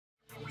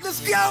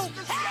Let's go! We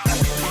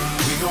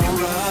gon'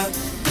 ride,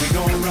 we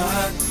gon'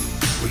 ride,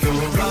 we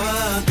gon'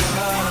 ride,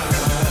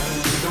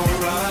 ride. We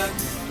gon' ride,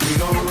 we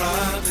gon'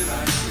 ride,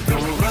 we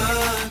gon'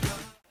 ride.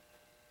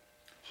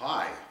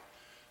 Hi,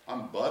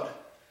 I'm Bud,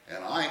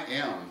 and I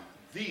am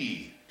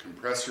the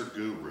compressor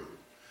guru.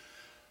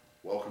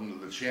 Welcome to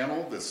the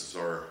channel. This is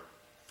our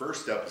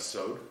first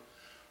episode.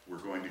 We're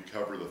going to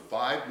cover the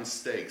 5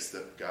 mistakes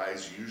that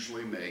guys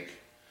usually make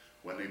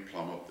when they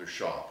plumb up their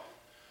shop.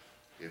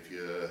 If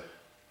you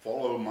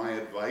follow my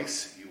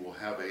advice, you will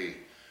have a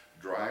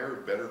drier,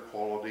 better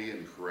quality,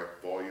 and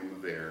correct volume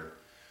of air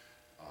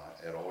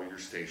at all your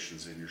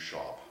stations in your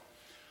shop.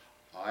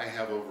 I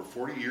have over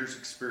 40 years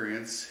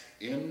experience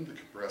in the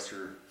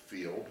compressor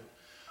field.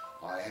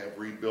 I have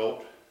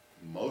rebuilt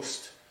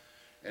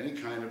any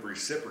kind of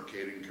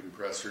reciprocating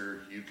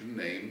compressor you can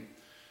name.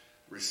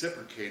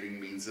 Reciprocating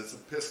means it's a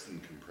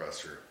piston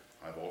compressor.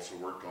 I've also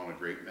worked on a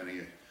great many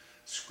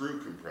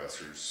screw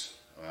compressors.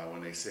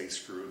 When they say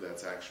screw,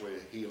 that's actually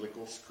a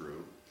helical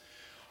screw.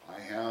 I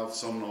have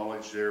some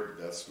knowledge there, but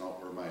that's not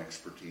where my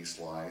expertise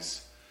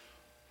lies.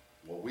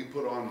 What we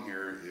put on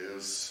here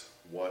is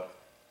what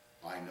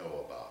I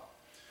know about.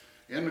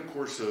 In the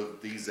course of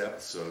these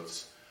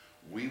episodes,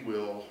 we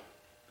will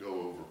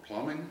go over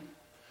plumbing,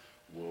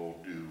 we'll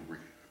do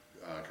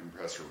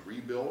compressor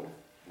rebuild,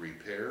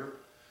 repair,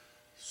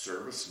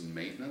 service and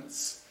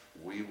maintenance.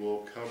 We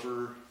will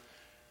cover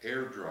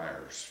air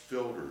dryers,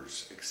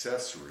 filters,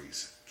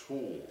 accessories,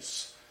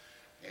 tools,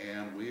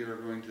 and we are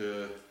going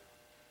to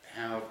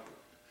have,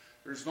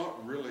 there's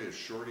not really a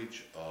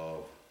shortage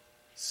of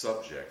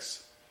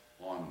subjects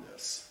on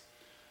this.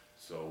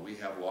 So we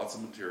have lots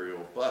of material,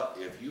 but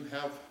if you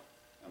have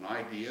an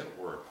idea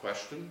or a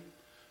question,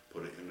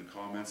 put it in the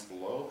comments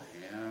below,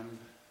 and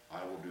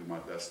I will do my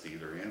best to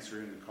either answer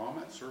in the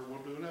comments or we'll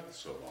do an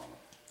episode on it.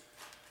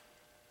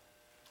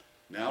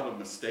 Now to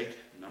mistake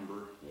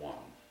number 1.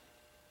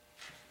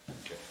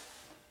 Okay.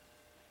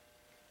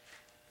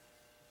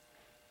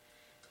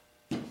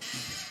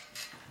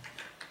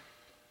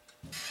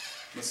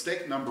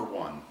 Mistake number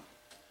 1.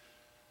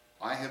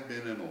 I have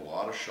been in a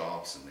lot of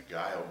shops and the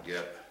guy will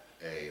get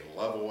a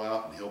level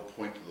out and he'll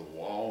point to the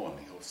wall and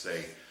he'll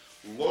say,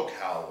 look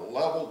how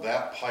level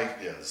that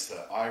pipe is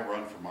that I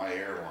run for my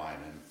airline,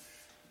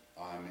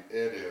 and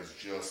it is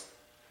just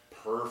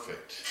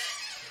perfect.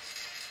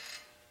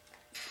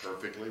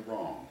 Perfectly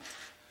wrong.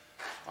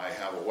 I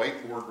have a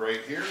whiteboard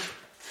right here,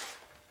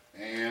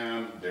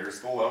 and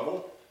there's the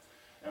level,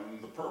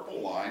 and the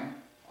purple line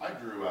I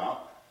drew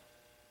out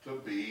to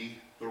be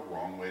the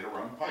wrong way to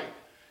run pipe.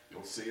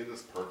 You'll see it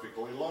is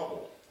perfectly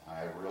level.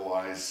 I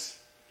realize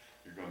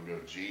you're going to go,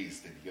 geez,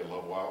 did you get a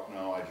level out?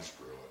 No, I just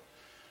drew it.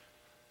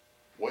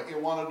 What you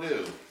want to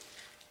do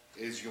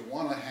is you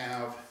want to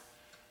have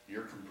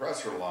your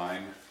compressor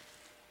line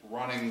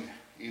running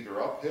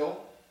either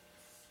uphill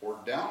or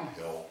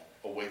downhill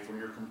away from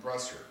your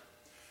compressor.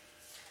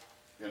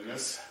 In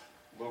this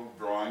little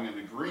drawing in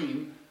the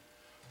green,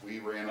 we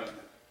ran it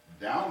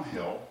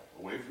downhill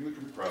away from the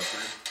compressor,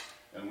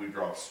 and we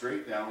dropped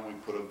straight down and we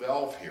put a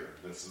valve here.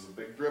 This is a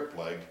big drip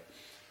leg.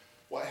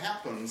 What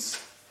happens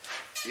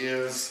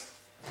is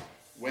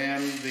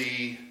when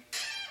the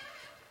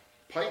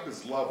pipe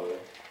is level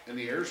and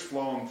the air's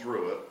flowing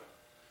through it,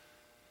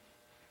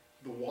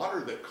 the water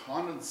that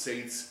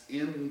condensates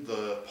in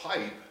the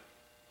pipe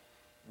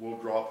will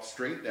drop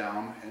straight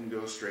down and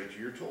go straight to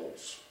your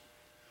tools.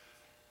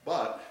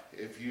 But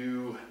if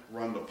you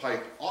run the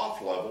pipe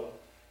off level,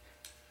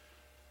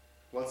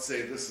 let's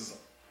say this is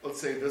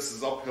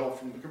uphill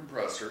from the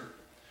compressor.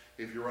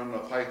 If you run the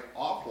pipe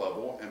off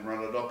level and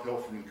run it uphill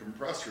from the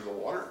compressor, the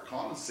water that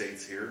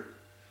condensates here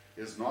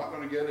is not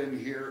going to get in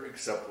here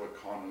except what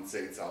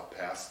condensates out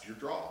past your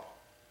drop.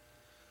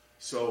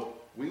 So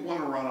we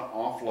want to run it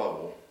off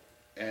level,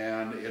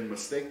 and in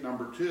mistake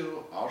number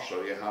 2, I'll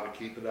show you how to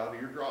keep it out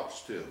of your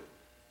drops too.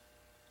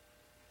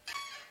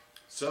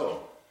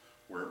 So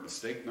we're at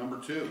mistake number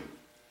 2.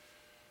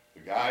 The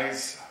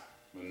guys,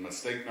 in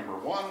mistake number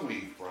 1,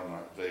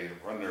 they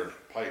run their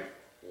pipe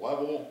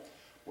level.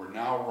 We're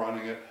now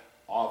running it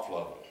off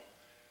level.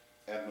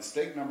 At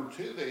mistake number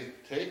 2, they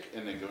take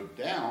and they go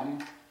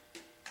down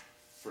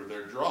for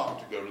their drop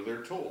to go to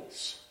their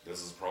tools.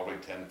 This is probably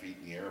 10 feet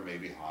in the air,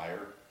 maybe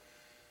higher.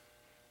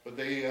 But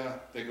they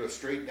go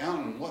straight down,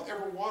 and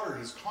whatever water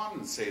has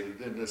condensated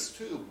in this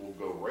tube will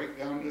go right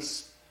down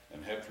this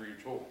and head for your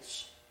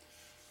tools.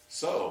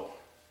 So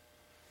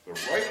the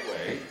right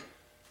way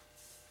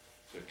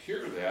to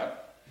cure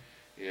that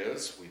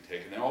is we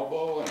take an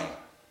elbow and a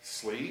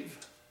sleeve,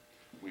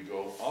 we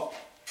go up,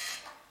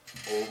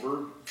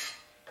 over,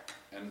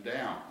 and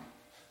down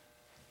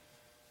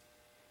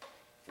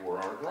for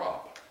our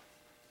drop.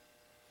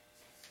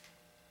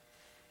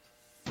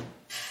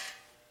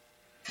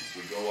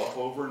 We go up,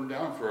 over, and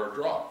down for our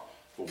drop.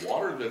 The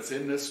water that's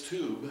in this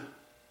tube,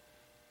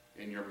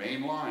 in your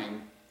main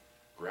line,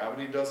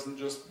 gravity doesn't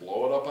just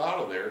blow it up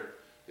out of there.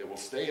 It will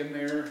stay in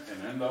there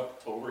and end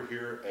up over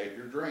here at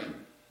your drain.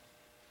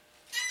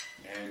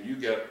 And you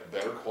get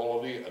better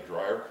quality, a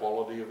drier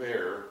quality of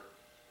air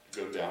to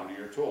go down to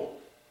your tool.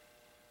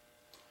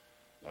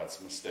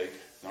 That's mistake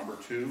number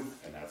 2,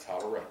 and that's how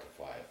to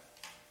rectify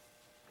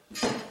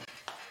it.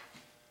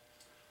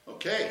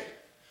 Okay,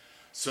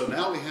 so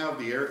now we have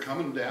the air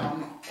coming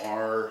down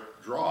our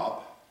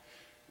drop.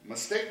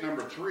 Mistake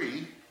number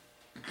 3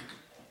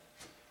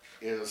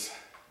 is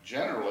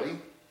generally,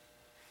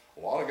 a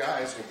lot of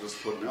guys will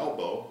just put an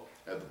elbow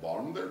at the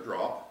bottom of their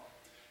drop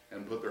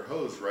and put their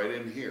hose right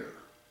in here.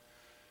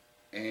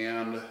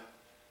 And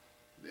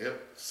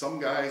some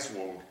guys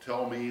will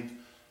tell me,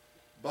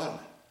 Bud,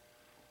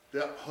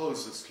 that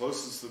hose that's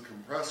closest to the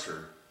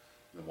compressor,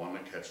 the one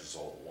that catches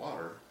all the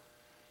water,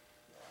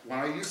 when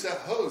I use that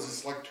hose,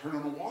 it's like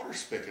turning a water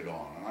spigot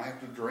on, and I have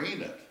to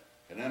drain it.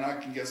 And then I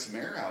can get some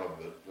air out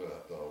of it,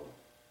 though.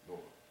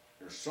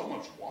 There's so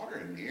much water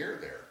in the air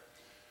there.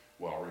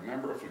 Well,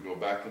 remember, if we go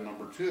back to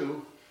number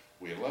 2,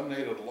 we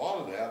eliminated a lot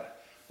of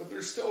that, but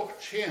there's still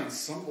a chance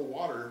some of the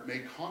water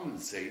may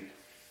condensate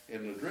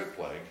in the drip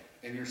leg,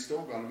 and you're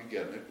still going to be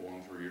getting it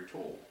going through your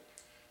tool.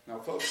 Now,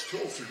 folks,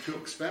 tools are too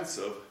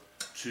expensive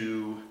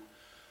to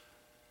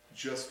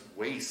just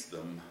waste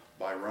them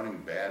by running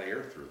bad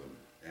air through them.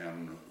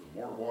 And the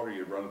more water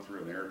you run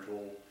through an air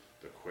tool,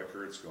 the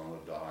quicker it's going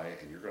to die,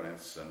 and you're going to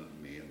have to send it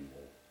to me, and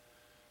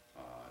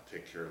we'll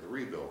take care of the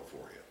rebuild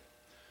for you.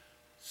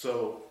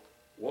 So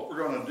what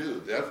we're going to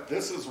do,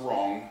 this is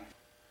wrong.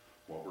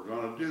 What we're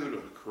going to do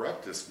to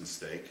correct this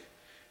mistake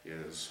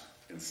is,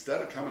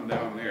 instead of coming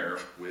down there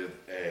with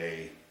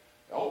a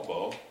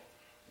elbow,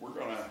 we're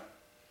going to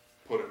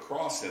put a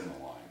cross in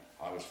the line.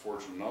 I was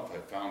fortunate enough, I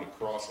found a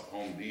cross at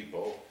Home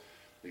Depot.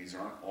 These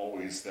aren't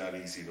always that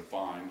easy to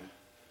find.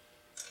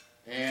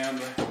 And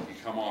you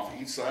come off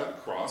each side of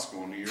the cross,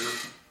 going to your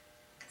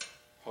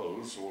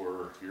hose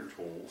or your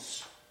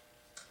tools.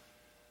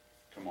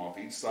 Come off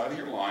each side of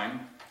your line,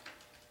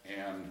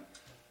 and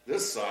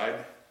this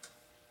side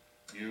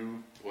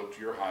you put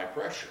your high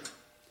pressure.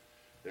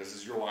 This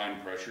is your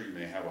line pressure. You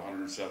may have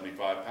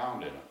 175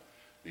 pound in it.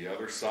 The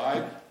other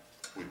side,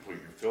 we put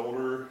your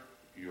filter,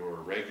 your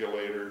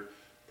regulator,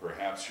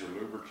 perhaps your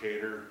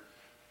lubricator,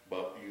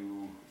 but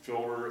you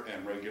filter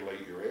and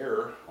regulate your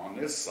air on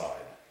this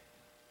side.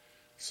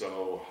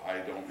 So I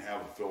don't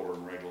have a filter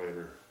and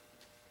regulator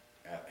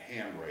at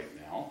hand right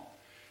now.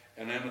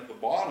 And then at the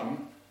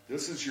bottom,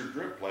 this is your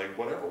drip leg.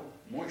 Whatever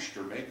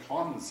moisture may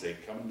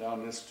condensate coming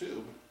down this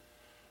tube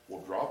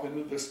will drop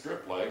into this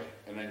drip leg,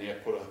 and then you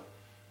put a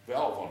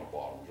valve on the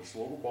bottom, just a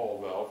little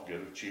ball valve.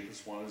 Get the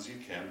cheapest one as you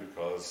can,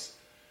 because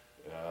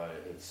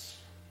it's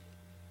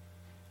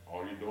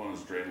all you're doing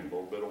is draining a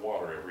little bit of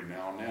water every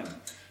now and then.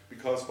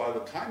 Because by the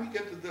time you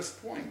get to this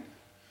point,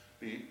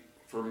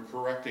 from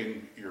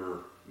correcting your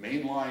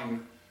main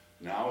line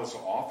now is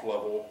off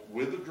level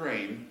with the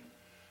drain,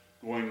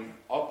 going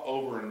up,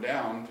 over, and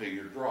down to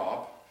your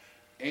drop,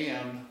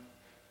 and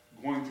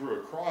going through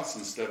a cross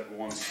instead of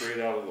going straight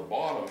out of the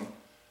bottom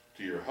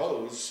to your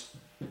hose,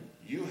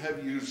 you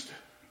have used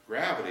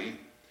gravity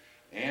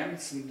and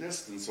some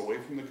distance away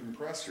from the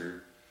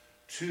compressor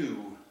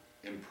to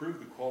improve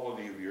the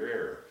quality of your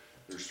air.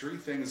 There's 3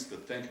 things to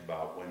think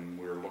about when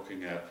we're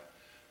looking at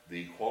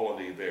the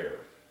quality of air.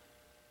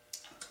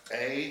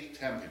 A,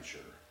 temperature.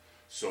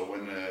 So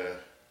when the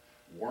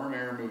warm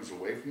air moves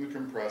away from the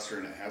compressor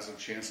and it has a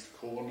chance to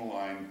cool in the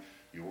line,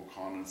 you will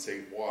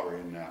condensate water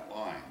in that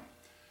line.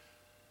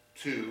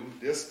 2,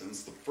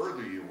 distance. The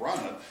further you run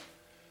it,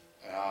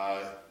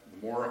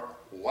 the more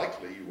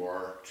likely you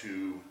are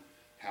to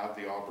have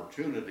the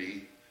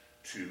opportunity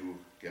to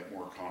get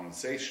more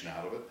condensation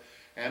out of it.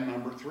 And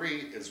number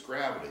 3 is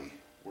gravity.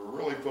 We're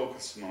really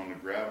focusing on the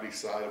gravity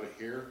side of it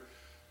here.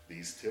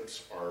 These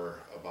tips are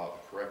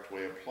about the correct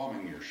way of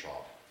plumbing your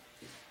shop.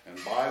 And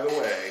by the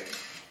way,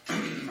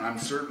 I'm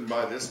certain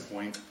by this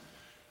point,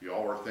 you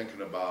all are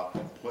thinking about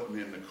putting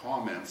in the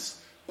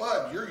comments,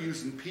 Bud, you're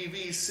using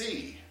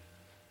PVC.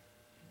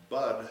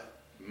 Bud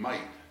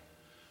might,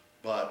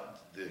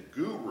 but the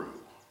guru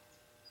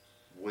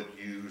would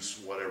use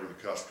whatever the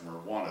customer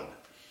wanted.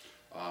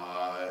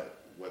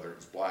 Whether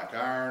it's black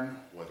iron,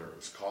 whether it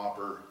was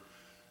copper.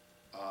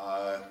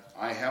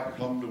 I have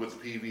plumbed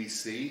with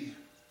PVC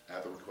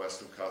at the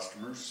request of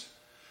customers.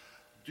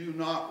 Do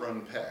not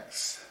run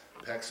PEX.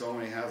 PEX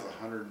only has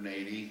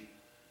 180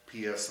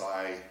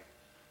 PSI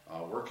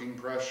working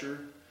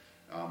pressure.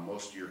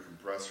 Most of your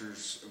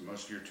compressors,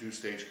 most of your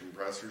 2-stage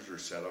compressors are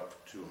set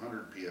up to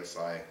 200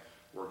 PSI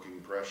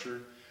working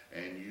pressure,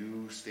 and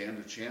you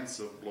stand a chance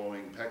of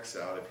blowing PEX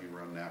out if you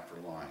run that for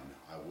line.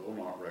 I will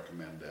not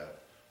recommend that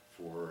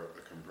for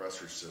a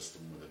compressor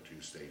system with a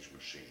 2-stage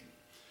machine.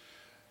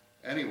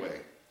 Anyway,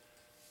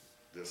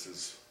 this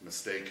is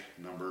mistake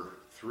number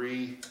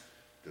 3.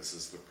 This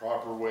is the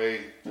proper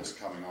way, just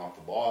coming off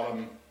the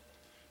bottom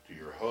to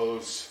your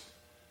hose.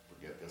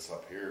 We'll get this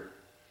up here.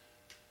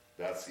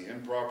 That's the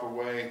improper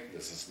way.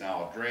 This is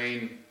now a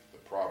drain. The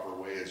proper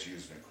way is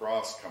using a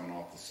cross, coming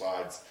off the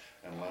sides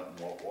and letting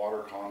what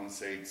water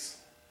condensates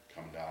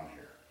come down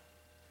here.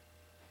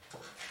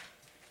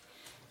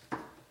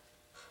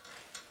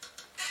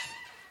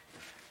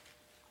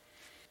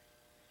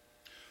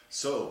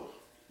 So,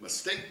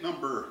 mistake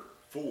number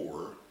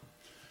 4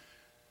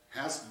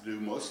 has to do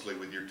mostly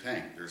with your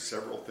tank. There's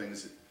several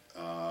things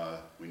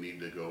we need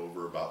to go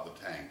over about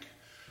the tank.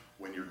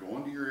 When you're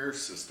going to your air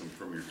system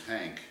from your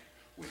tank,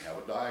 we have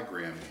a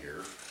diagram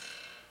here.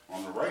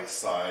 On the right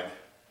side,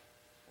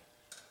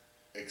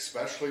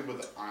 especially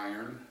with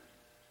iron,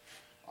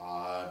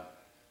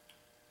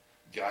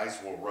 guys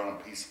will run a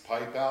piece of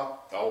pipe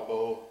out,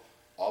 elbow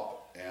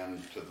up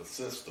and to the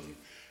system,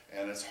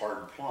 and it's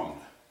hard plumbed.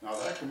 Now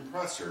that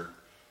compressor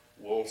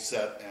will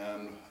set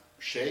and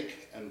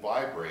shake and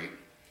vibrate,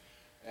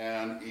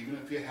 and even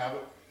if you have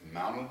it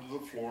mounted to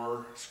the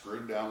floor,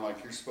 screwed down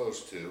like you're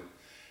supposed to,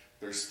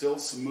 there's still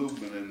some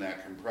movement in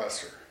that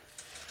compressor.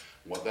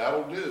 What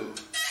that'll do,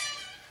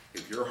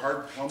 if you're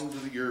hard plumbed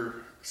to your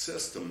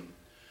system,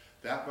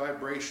 that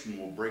vibration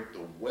will break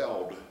the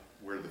weld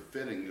where the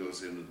fitting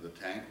goes into the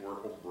tank, where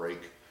it will break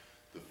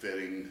the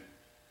fitting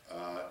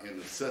in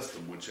the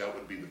system, which that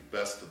would be the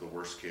best of the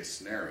worst case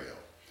scenario.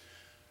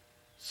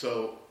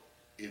 So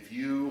if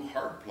you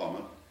hard plumb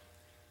it,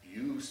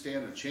 you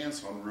stand a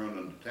chance on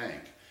ruining the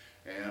tank.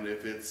 And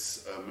if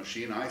it's a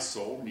machine I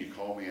sold and you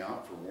call me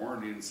out for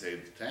warranty and say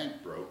the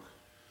tank broke,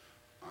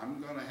 I'm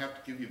going to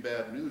have to give you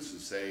bad news and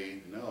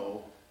say,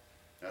 no,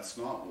 that's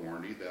not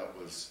warranty, that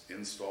was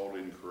installed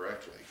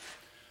incorrectly.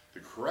 The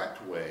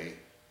correct way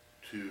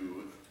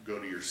to go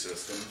to your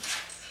system,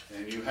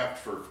 and you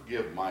have to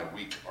forgive my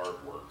weak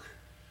artwork,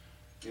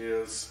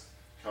 is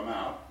come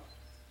out,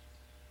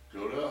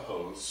 go to a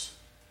hose,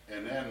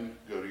 and then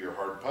go to your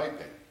hard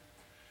piping.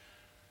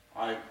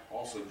 I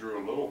also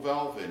drew a little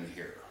valve in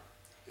here.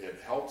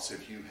 It helps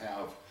if you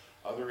have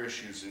other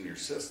issues in your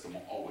system.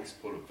 Always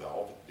put a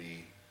valve at the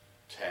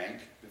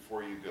tank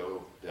before you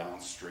go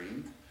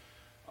downstream.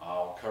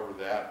 I'll cover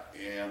that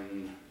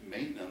in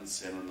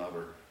maintenance in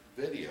another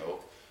video,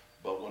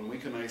 but when we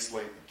can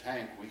isolate the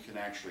tank, we can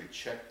actually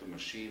check the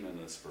machine and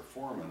its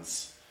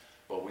performance,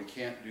 but we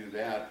can't do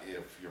that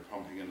if you're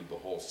pumping into the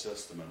whole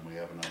system and we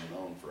have an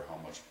unknown for how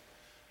much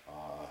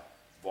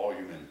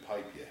volume and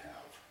pipe you have.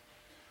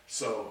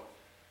 So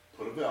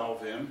put a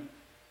valve in,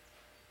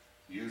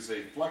 use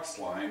a flex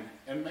line,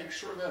 and make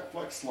sure that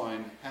flex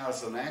line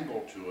has an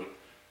angle to it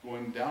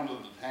going down to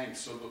the tank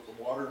so that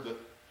the water that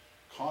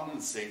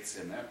condensates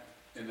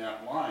in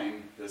that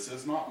line, this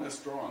is not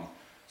misdrawn,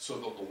 so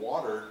that the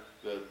water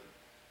that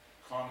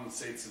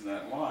condensates in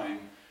that line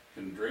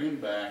can drain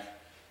back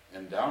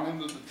and down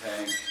into the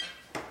tank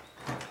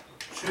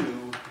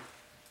to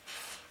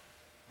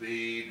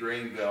the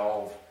drain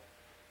valve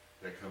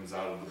that comes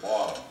out of the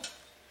bottom.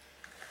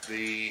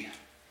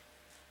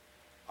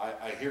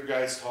 I hear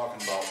guys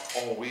talking about,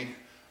 oh,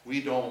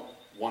 we don't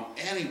want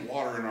any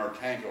water in our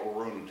tank, it will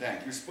ruin the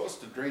tank. You're supposed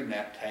to drain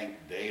that tank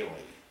daily.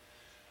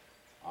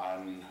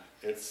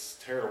 It's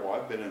terrible.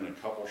 I've been in a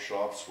couple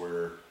shops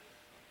where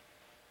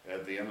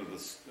at the end of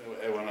this,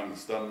 when I'm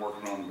done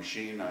working on the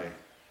machine, I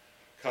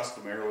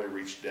customarily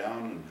reach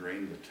down and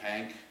drain the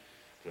tank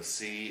to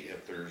see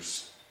if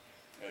there's,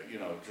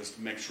 just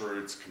make sure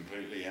it's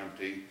completely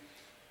empty.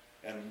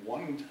 And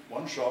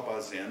one shop I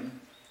was in,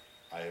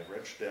 I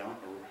reached down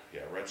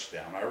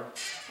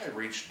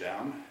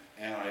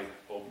and I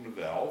opened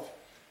the valve,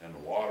 and the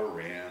water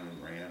ran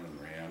and ran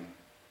and ran,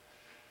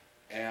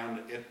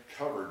 and it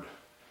covered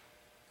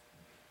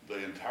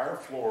the entire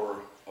floor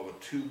of a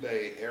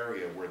 2-bay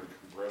area where the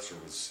compressor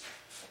was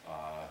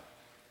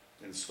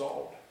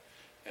installed.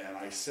 And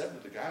I said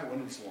to the guy,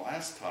 when was the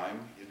last time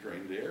you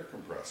drained the air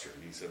compressor?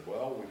 And he said,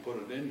 well, we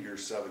put it in here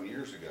 7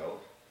 years ago.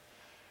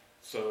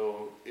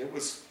 So it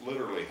was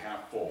literally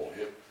half full.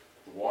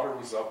 The water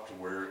was up to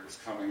where it was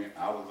coming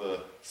out of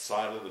the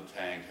side of the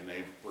tank, and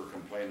they were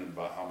complaining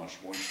about how much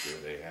moisture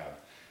they had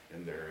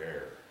in their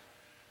air.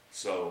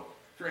 So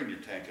drain your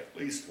tank at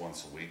least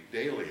once a week.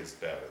 Daily is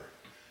better.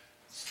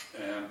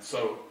 And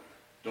so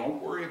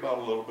don't worry about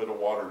a little bit of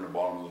water in the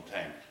bottom of the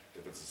tank.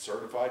 If it's a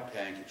certified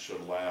tank, it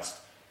should last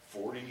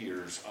 40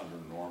 years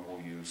under normal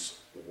use,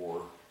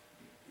 or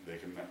they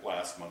can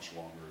last much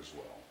longer as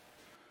well.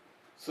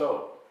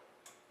 So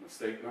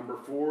mistake number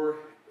 4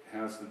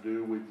 has to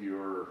do with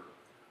your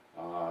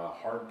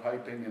hard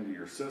piping into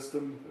your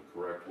system. The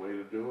correct way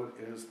to do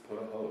it is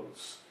put a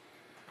hose.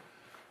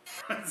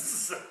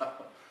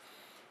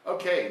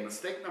 Okay,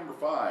 mistake number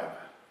 5.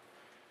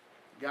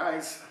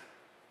 Guys,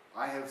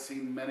 I have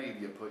seen many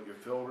of you put your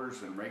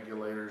filters and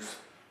regulators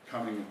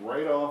coming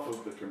right off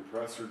of the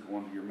compressor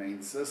going to your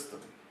main system.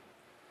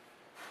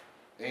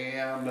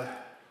 And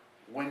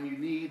when you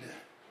need,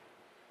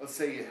 let's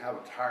say you have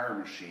a tire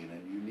machine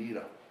and you need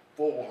a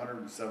full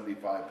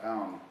 175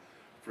 pound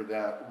for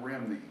that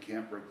rim that you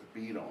can't break the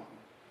bead on.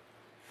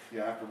 You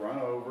have to run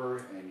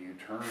over and you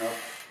turn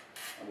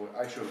up,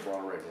 I should have brought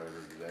a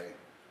regulator today,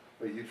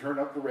 but you turn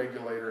up the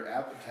regulator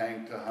at the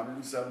tank to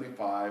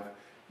 175,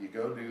 you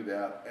go do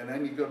that, and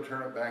then you go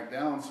turn it back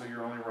down so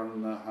you're only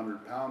running the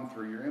 100 pound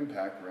through your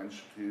impact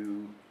wrench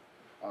to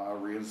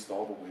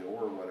reinstall the wheel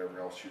or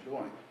whatever else you're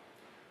doing.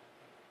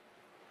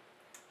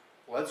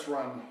 Let's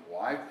run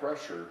live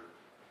pressure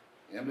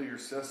into your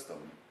system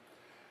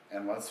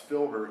and let's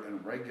filter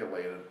and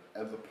regulate it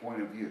at the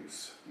point of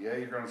use. Yeah,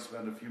 you're going to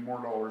spend a few more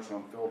dollars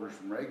on filters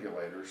and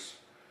regulators,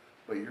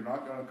 but you're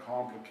not going to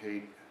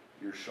complicate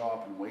your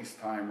shop and waste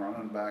time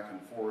running back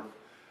and forth.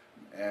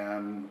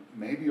 And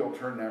maybe you'll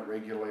turn that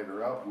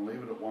regulator up and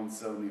leave it at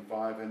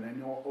 175, and then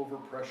you'll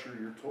overpressure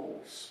your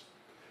tools.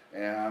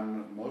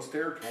 And most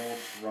air tools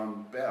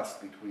run best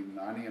between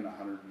 90 and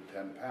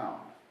 110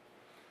 pound.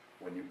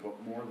 When you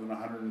put more than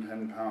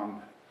 110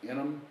 pound in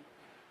them,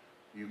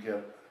 you're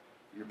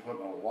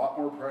putting a lot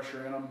more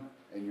pressure in them,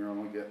 and you're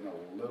only getting a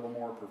little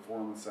more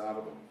performance out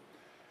of them.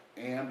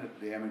 And it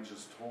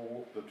damages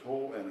the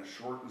tool, and it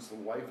shortens the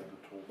life of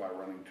the tool by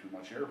running too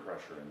much air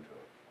pressure into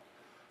it.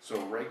 So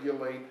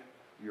regulate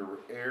your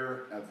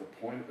air at the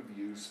point of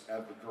use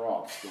at the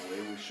drops, the way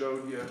we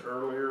showed you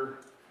earlier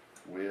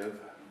with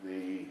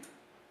the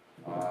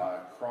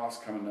cross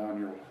coming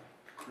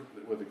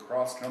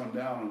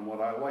down and what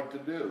I like to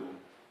do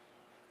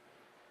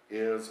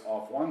is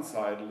off one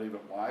side leave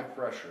it live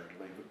pressure,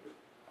 leave it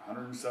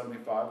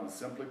 175, and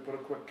simply put a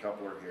quick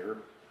coupler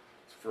here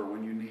for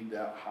when you need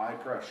that high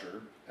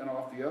pressure, and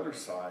off the other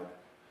side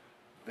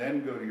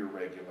then go to your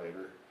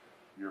regulator,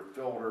 your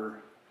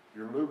filter,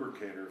 your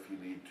lubricator if you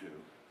need to.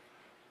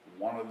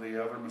 One of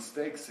the other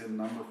mistakes in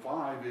number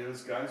 5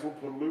 is guys will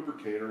put a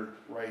lubricator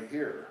right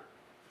here.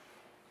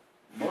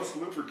 Most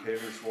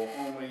lubricators will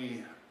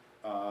only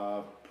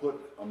put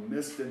a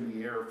mist in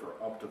the air for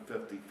up to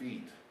 50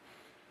 feet.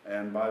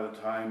 And by the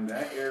time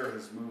that air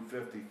has moved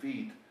 50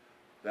 feet,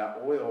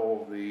 that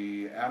oil,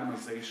 the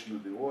atomization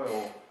of the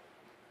oil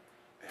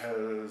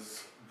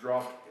has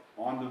dropped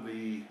onto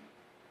the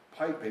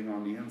piping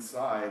on the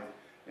inside,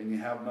 and you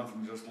have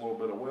nothing, just a little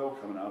bit of oil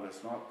coming out.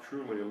 It's not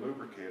truly a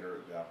lubricator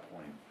at that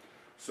point.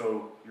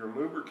 So your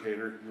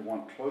lubricator, you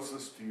want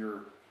closest to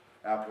your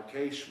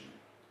application.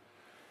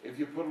 If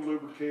you put a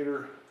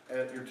lubricator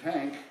at your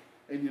tank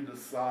and you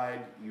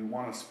decide you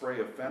want to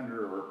spray a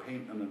fender or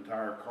paint an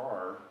entire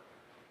car,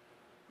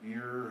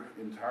 your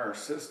entire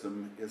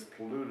system is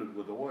polluted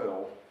with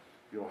oil.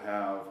 You'll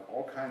have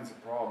all kinds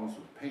of problems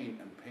with paint,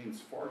 and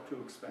paint's far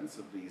too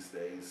expensive these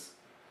days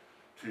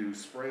to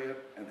spray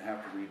it and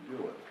have to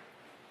redo it.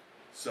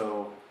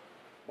 So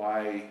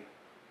by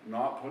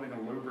not putting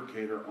a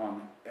lubricator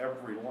on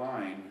every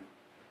line,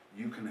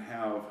 you can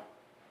have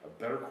a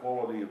better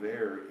quality of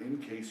air in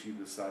case you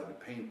decide to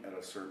paint at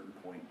a certain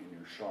point in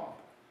your shop.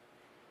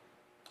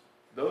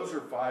 Those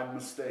are 5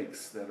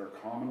 mistakes that are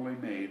commonly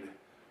made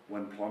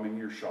when plumbing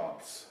your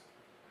shops.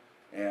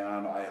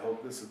 And I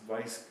hope this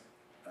advice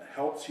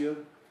helps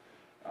you.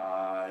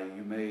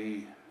 You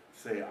may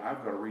say,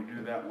 I've got to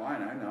redo that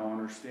line. I now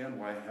understand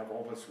why I have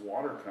all this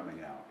water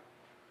coming out.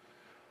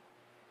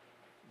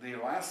 The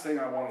last thing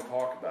I want to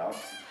talk about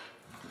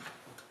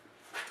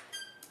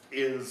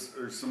is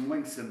there's some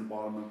links in the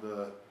bottom of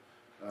the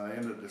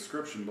in the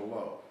description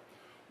below.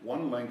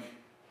 One link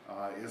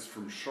is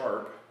from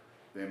Sharp.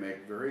 They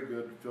make very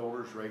good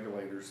filters,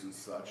 regulators, and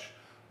such.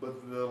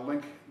 But the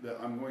link that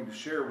I'm going to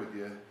share with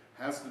you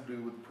has to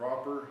do with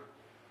proper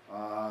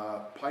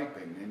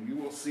piping, and you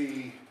will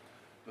see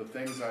the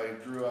things I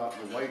drew out on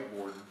the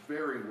whiteboard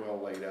very well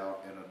laid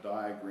out in a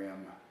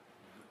diagram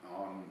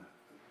on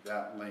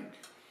that link.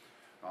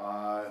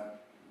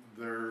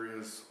 There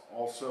is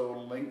also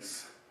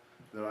links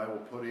that I will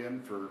put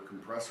in for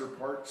compressor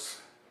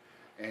parts,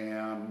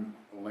 and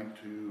a link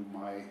to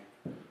my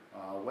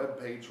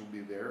webpage will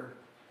be there,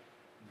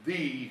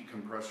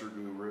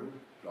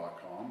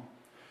 thecompressorguru.com,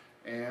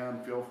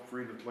 and feel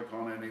free to click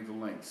on any of the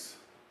links.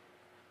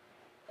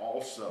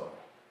 Also,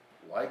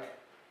 like,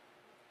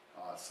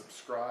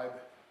 subscribe,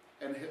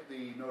 and hit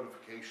the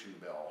notification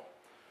bell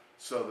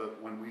so that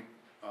when we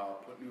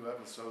put new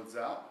episodes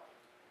out,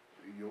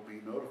 you'll be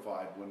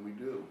notified when we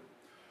do.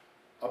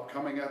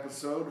 Upcoming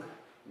episode,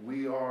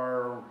 we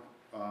are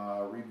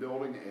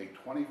rebuilding a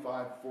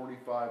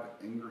 2545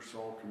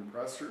 Ingersoll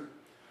compressor.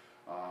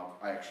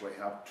 I actually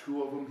have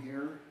 2 of them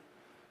here,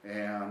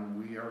 and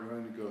we are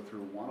going to go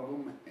through one of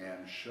them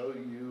and show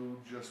you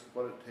just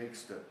what it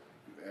takes to do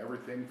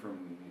everything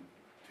from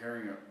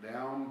tearing it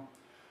down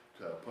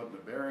to putting the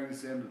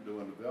bearings in, to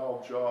doing the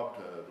valve job,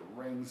 to the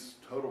rings,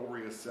 total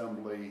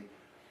reassembly.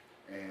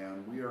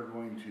 And we are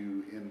going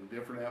to, in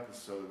different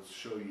episodes,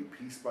 show you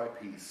piece by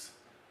piece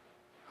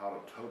how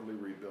to totally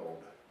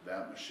rebuild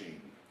that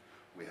machine.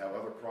 We have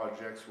other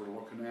projects we're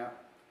looking at,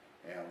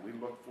 and we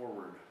look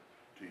forward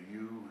to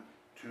you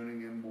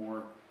tuning in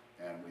more,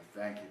 and we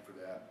thank you for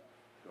that.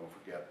 Don't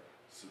forget,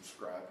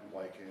 subscribe,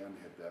 like, and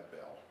hit that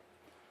bell.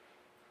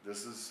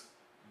 This is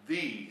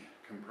the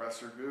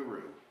Compressor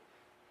Guru.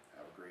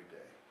 Have a great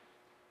day.